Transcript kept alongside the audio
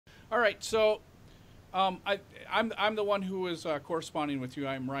All right, so I'm the one who is corresponding with you.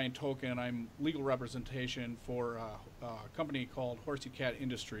 I'm Ryan Token. I'm legal representation for a company called Horsey Cat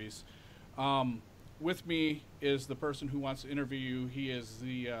Industries. With me is the person who wants to interview you. He is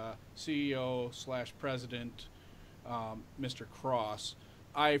the CEO slash president, Mr. Cross.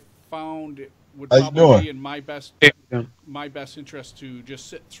 I found it would How you probably doing? be in Yeah. my best interest to just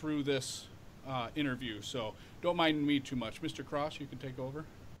sit through this interview. So don't mind me too much, Mr. Cross. You can take over.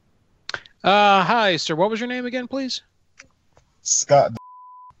 Hi, sir. What was your name again, please? Scott.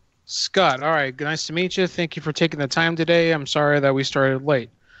 Scott. All right. Nice to meet you. Thank you for taking the time today. I'm sorry that we started late.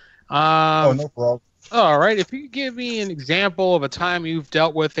 Oh, Um, no problem. all right. If you could give me an example of a time you've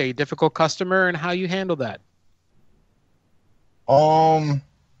dealt with a difficult customer and how you handled that. Um,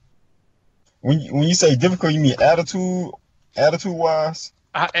 when you say difficult, you mean attitude wise?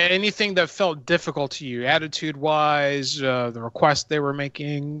 Anything that felt difficult to you, attitude-wise, the request they were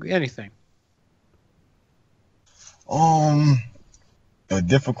making, anything. Um, a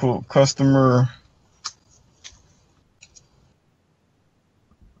difficult customer.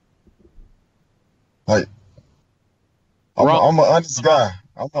 Like Wrong. I'm an honest guy.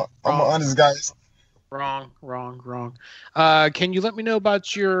 I'm an Wrong. honest guy. Wrong. Can you let me know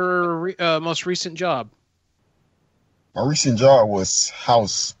about your most recent job? My recent job was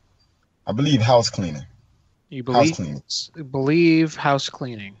I believe house cleaning. You House believe cleaning. believe house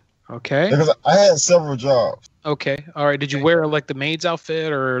cleaning. Okay. Because I had several jobs. Okay. All right. Did you wear like the maid's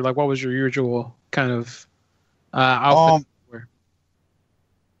outfit or like what was your usual kind of outfit? Um,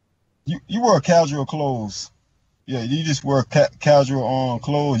 you wear casual clothes. Yeah, you just wear casual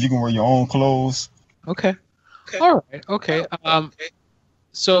clothes. You can wear your own clothes. Okay. All right. Okay.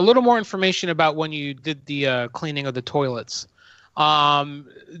 So a little more information about when you did the cleaning of the toilets.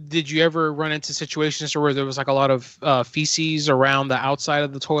 Did you ever run into situations where there was like a lot of feces around the outside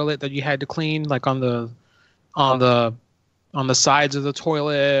of the toilet that you had to clean, like on the on the sides of the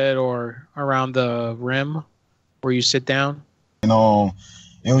toilet or around the rim where you sit down? And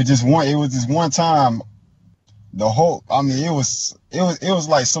it was just one time. The whole, I mean, it was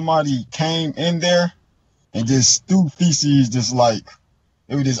like somebody came in there and just threw feces, just like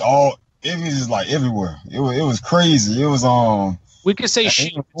it was just like everywhere. It was crazy. We could say it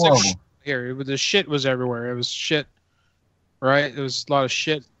shit. was It's like shit horrible. here. The shit was everywhere. It was shit, right? There was a lot of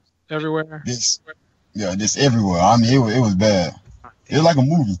shit everywhere. This, yeah, just everywhere. I mean, it was bad. It was Damn. like a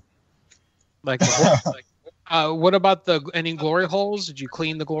movie. Like the whole. What about the any glory holes? Did you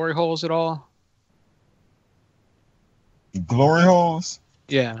clean the glory holes at all? Glory holes?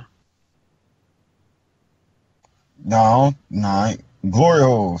 Yeah. No, no, glory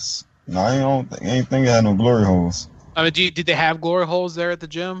holes. No, I ain't think I had no glory holes. I mean, did they have glory holes there at the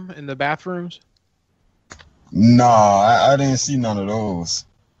gym in the bathrooms? No, I didn't see none of those.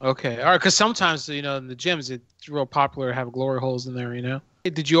 Okay. All right. Because sometimes in the gyms it's real popular to have glory holes in there. Hey,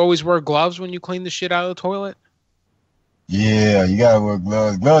 did you always wear gloves when you clean the shit out of the toilet? Yeah, you gotta wear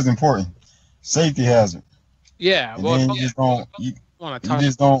gloves. Gloves important. Safety hazard. Yeah. And Well, if then I want to you touch.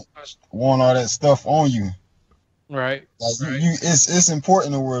 just don't want all that stuff on you. Right. Like it's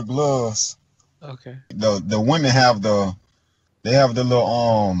important to wear gloves. Okay. The women have the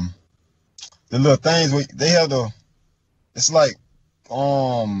little things they have it's like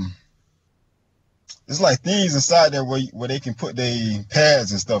um it's like things inside there where they can put their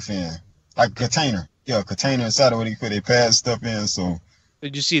pads and stuff in. Like a container. Yeah, a container inside there where they can put their pads and stuff in. So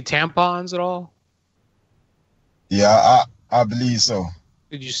Did you see tampons at all? yeah, I believe so.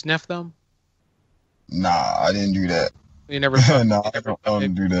 Did you sniff them? Nah, I didn't do that. You never thought. No, You I never don't, I thought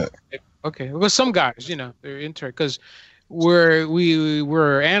maybe. don't do that. Okay. Well, some guys, they're into it because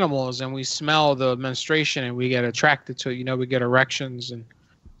we're animals and we smell the menstruation and we get attracted to it. We get erections and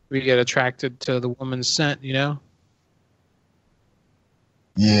we get attracted to the woman's scent.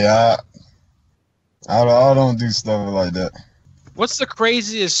 Yeah, I don't do stuff like that. What's the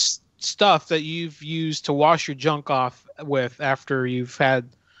craziest stuff that you've used to wash your junk off with after you've had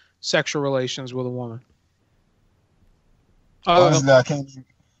sexual relations with a woman? Other than Honestly, I can't.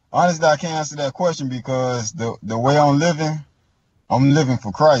 Honestly, I can't answer that question because the way I'm living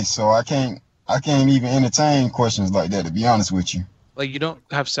for Christ, so I can't even entertain questions like that. To be honest with you, like you don't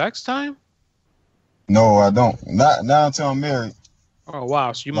have sex time? no, I don't. Not until I'm married. Oh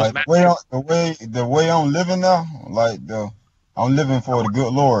wow, so you must Like masturbate. the way I'm living now, I'm living for the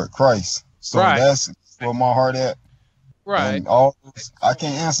good Lord Christ. So Right, that's where my heart at, right. and all I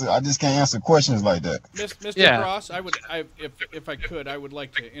can't answer. I just can't answer questions like that. Mr. Yeah. Cross, if I could, I would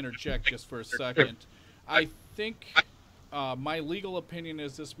like to interject just for a second. I think my legal opinion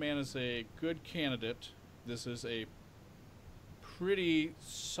is this man is a good candidate. This is a pretty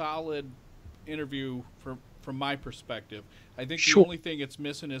solid interview from my perspective. I think Sure. the only thing it's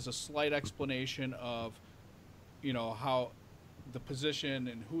missing is a slight explanation of, how the position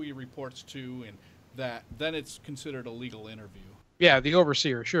and who he reports to, and that then it's considered a legal interview. Yeah, the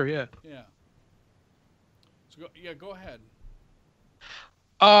overseer. Sure, yeah. Yeah. So go ahead.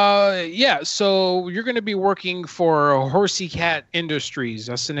 Yeah. So you're going to be working for Horsey Cat Industries.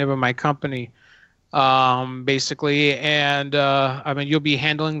 That's the name of my company, basically. And I mean, you'll be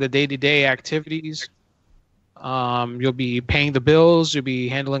handling the day-to-day activities. You'll be paying the bills. You'll be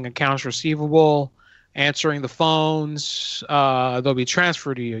handling accounts receivable, answering the phones. They'll be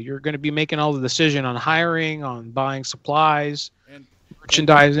transferred to you. You're going to be making all the decision on hiring, on buying supplies, And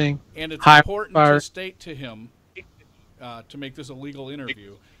merchandising. and it's Hi, important Fire. to state to him, to make this a legal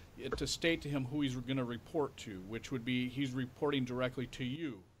interview, to state to him who he's going to report to, which would be he's reporting directly to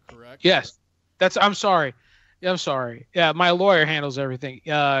you, correct? Yes, I'm sorry. Yeah, I'm sorry. Yeah, my lawyer handles everything.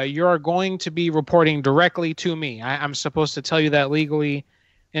 You're going to be reporting directly to me. I'm supposed to tell you that legally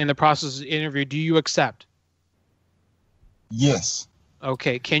in the process of the interview. Do you accept? Yes.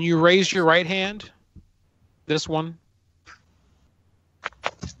 Okay. Can you raise your right hand? This one.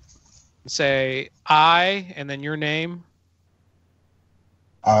 Say I, and then your name.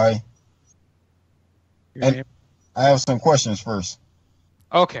 I Your name. I have some questions first.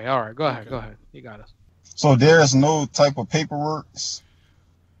 Okay. All right. Go ahead. Okay. Go ahead. You got us. So there's no type of paperwork.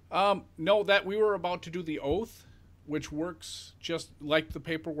 No, that we were about to do the oath, which works just like the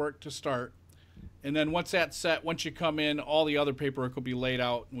paperwork to start. And then once that's set, once you come in, all the other paperwork will be laid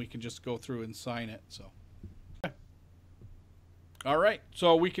out, and we can just go through and sign it. So, all right.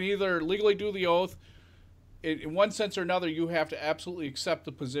 So we can either legally do the oath. In one sense or another, you have to absolutely accept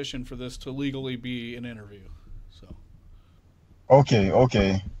the position for this to legally be an interview. So,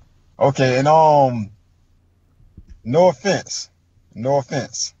 Okay. And no offense.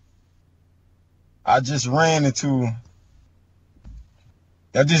 I just ran into.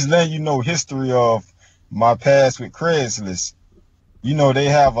 I just letting you know history of my past with Craigslist. They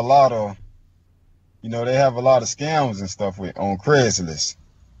have a lot of. They have a lot of scams and stuff on Craigslist.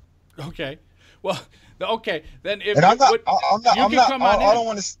 okay. Well, okay. Then if And I'm not. you I'm can not. come on I in. don't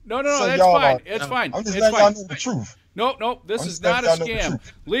want to. No, say that's y'all fine. out. It's fine. I'm just It's letting fine. y'all know the truth. No, this I'm is just not a letting y'all know the scam.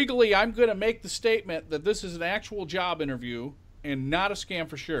 truth. Legally, I'm going to make the statement that this is an actual job interview and not a scam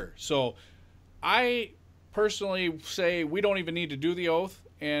for sure. So I personally say we don't even need to do the oath,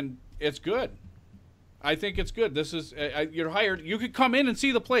 and it's good. I think it's good. This is you're hired. You could come in and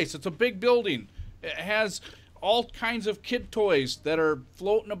see the place. It's a big building. It has all kinds of kid toys that are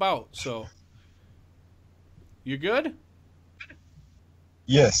floating about. So you good?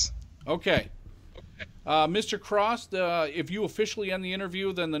 Yes. Okay. Mr. Cross, if you officially end the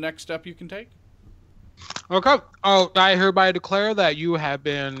interview, then the next step you can take? Okay. Oh, I hereby declare that you have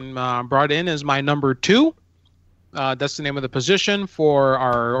been brought in as my number 2. That's the name of the position for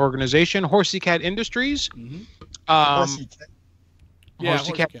our organization, Horsey Cat Industries. Mm-hmm. Horsey Cat.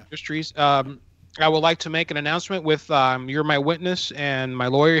 Horsey Cat Industries. I would like to make an announcement with you're my witness and my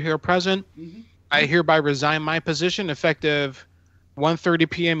lawyer here present. Mm-hmm. I hereby resign my position effective 1:30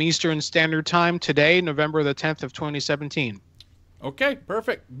 p.m. Eastern Standard Time today, November the 10th of 2017. Okay,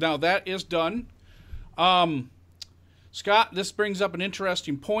 perfect. Now that is done. Scott, this brings up an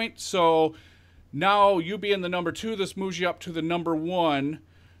interesting point. So now you being the number 2, this moves you up to the number 1.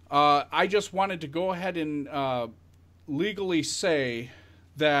 I just wanted to go ahead and legally say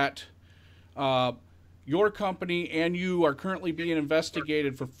that your company and you are currently being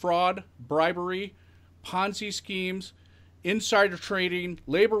investigated for fraud, bribery, Ponzi schemes, insider trading,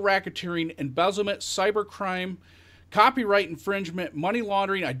 labor racketeering, embezzlement, cybercrime, copyright infringement, money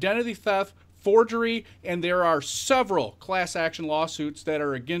laundering, identity theft, forgery, and there are several class action lawsuits that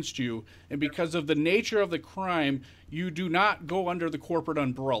are against you. And because of the nature of the crime, you do not go under the corporate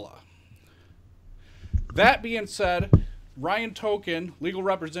umbrella. That being said, Ryan Token, legal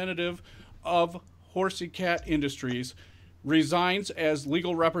representative of Horsey Cat Industries, resigns as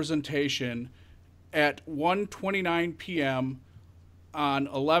legal representation at 1:29 p.m. on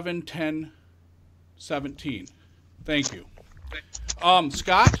 11/10/17. Thank you.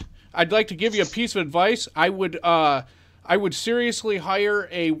 Scott, I'd like to give you a piece of advice. I would seriously hire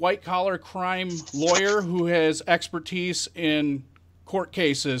a white-collar crime lawyer who has expertise in court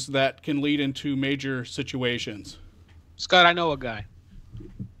cases that can lead into major situations. Scott, I know a guy.